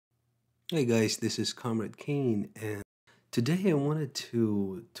Hey guys, this is Comrade Kane, and today I wanted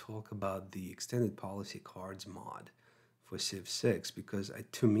to talk about the extended policy cards mod for Civ 6 because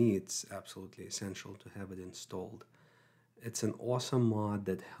to me it's absolutely essential to have it installed. It's an awesome mod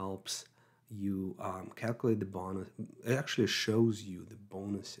that helps you calculate the bonus. It actually shows you the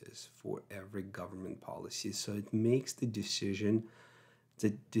bonuses for every government policy, so it makes the decision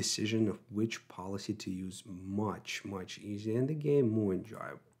of which policy to use much easier and the game more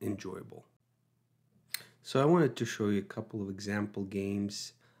enjoyable. So I wanted to show you a couple of example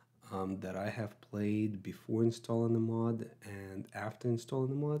games that I have played before installing the mod and after installing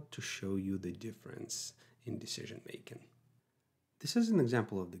the mod to show you the difference in decision making. This is an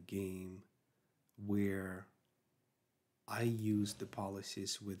example of the game where I use the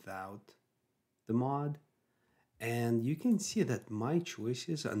policies without the mod, and you can see that my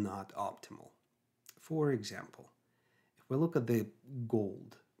choices are not optimal. For example, if we look at the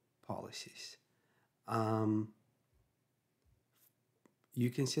gold policies, um, you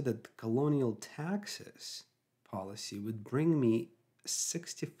can see that the colonial taxes policy would bring me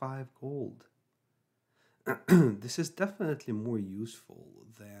 65 gold. This is definitely more useful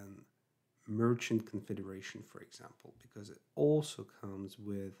than Merchant Confederation, for example, because it also comes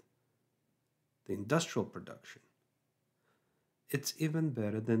with the industrial production. It's even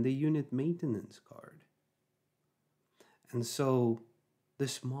better than the unit maintenance card. And so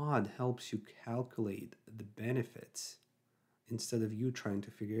this mod helps you calculate the benefits instead of you trying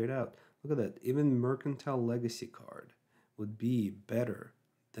to figure it out. Look at that. Even Mercantile Legacy card would be better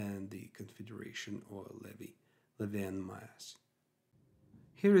than the Confederation or Levy en Masse.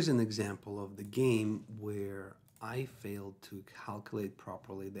 Here is an example of the game where I failed to calculate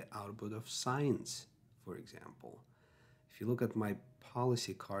properly the output of science, for example. If you look at my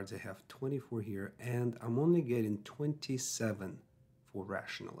policy cards, I have 24 here, and I'm only getting 27 for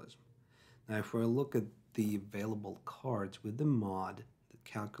rationalism. Now, if we look at the available cards with the mod that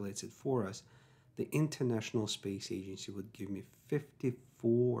calculates it for us, the International Space Agency would give me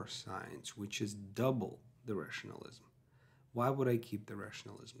 54 science, which is double the rationalism. Why would I keep the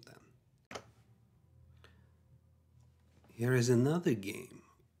rationalism then? Here is another game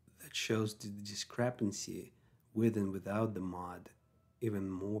that shows the discrepancy with and without the mod even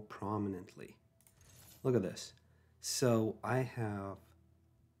more prominently. Look at this. So I have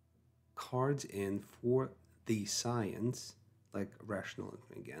cards in for the science, like rationalism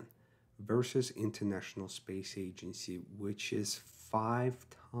again, versus International Space Agency, which is 5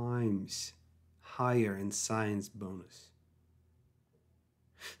 times higher in science bonus.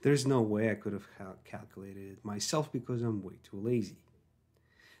 There's no way I could have calculated it myself because I'm way too lazy.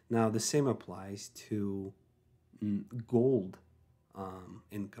 Now, the same applies to gold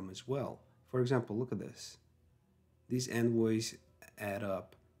income as well. For example, look at this. These envoys add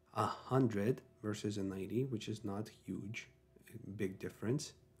up 100 versus a 90, which is not huge, big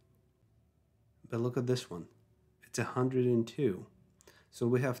difference. But look at this one. It's 102. So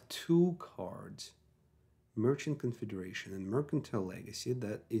we have two cards, Merchant Confederation and Mercantile Legacy,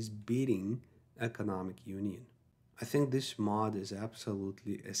 that is beating Economic Union. I think this mod is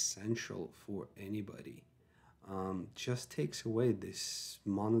absolutely essential for anybody. Just takes away this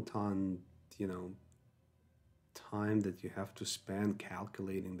monotone, you know, time that you have to spend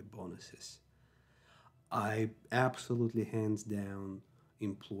calculating the bonuses. I absolutely hands down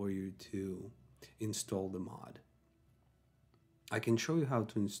implore you to install the mod. I can show you how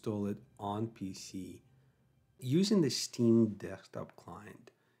to install it on PC. Using the Steam desktop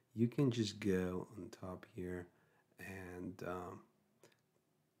client, you can just go on top here and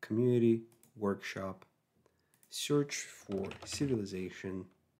community workshop, search for civilization,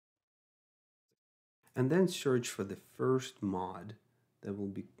 and then search for the first mod that will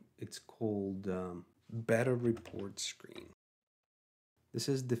be, it's called Better Report Screen. This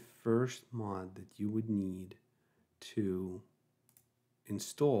is the first mod that you would need to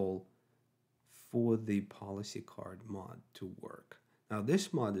install for the policy card mod to work. Now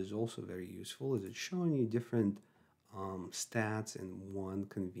this mod is also very useful as it's showing you different stats in one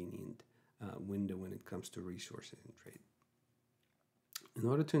convenient window when it comes to resources and trade. In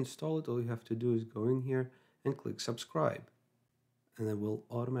order to install it, all you have to do is go in here and click subscribe, and it will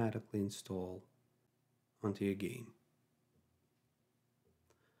automatically install onto your game.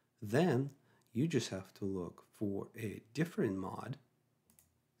 Then you just have to look for a different mod.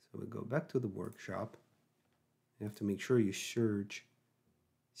 So we go back to the workshop. You have to make sure you search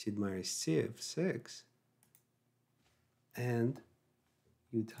Sid Meier's Civ 6 and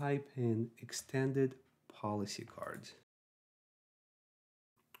you type in extended policy cards,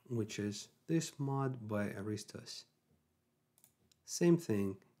 which is this mod by Aristos. Same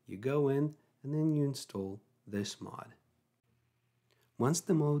thing, You go in and then you install this mod. Once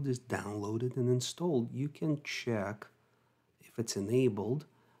the mod is downloaded and installed, you can check if it's enabled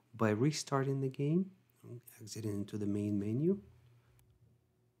by restarting the game, exiting into the main menu.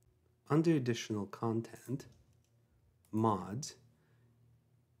 Under additional content, mods,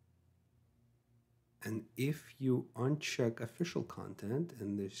 and if you uncheck official content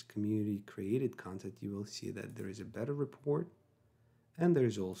and there's community created content, you will see that there is a better report and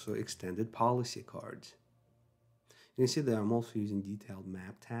there's also extended policy cards. You can see that I'm also using detailed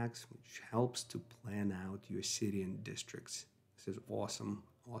map tags, which helps to plan out your city and districts. This is awesome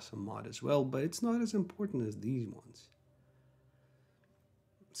mod as well, but it's not as important as these ones.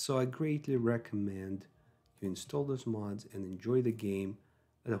 So I greatly recommend you install those mods and enjoy the game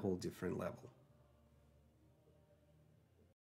at a whole different level.